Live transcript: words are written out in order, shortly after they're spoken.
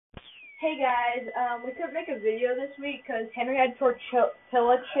Hey guys, we couldn't make a video this week because Henry had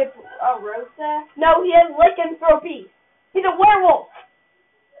tortilla chip rosa. No, he has lycanthropy. He's a werewolf.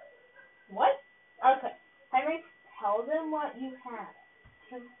 What? Okay. Henry, tell them what you have.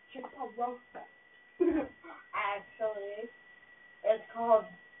 Chip rosa. Actually, it's called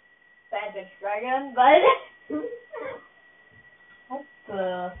Bandit Dragon, but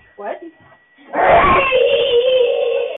What?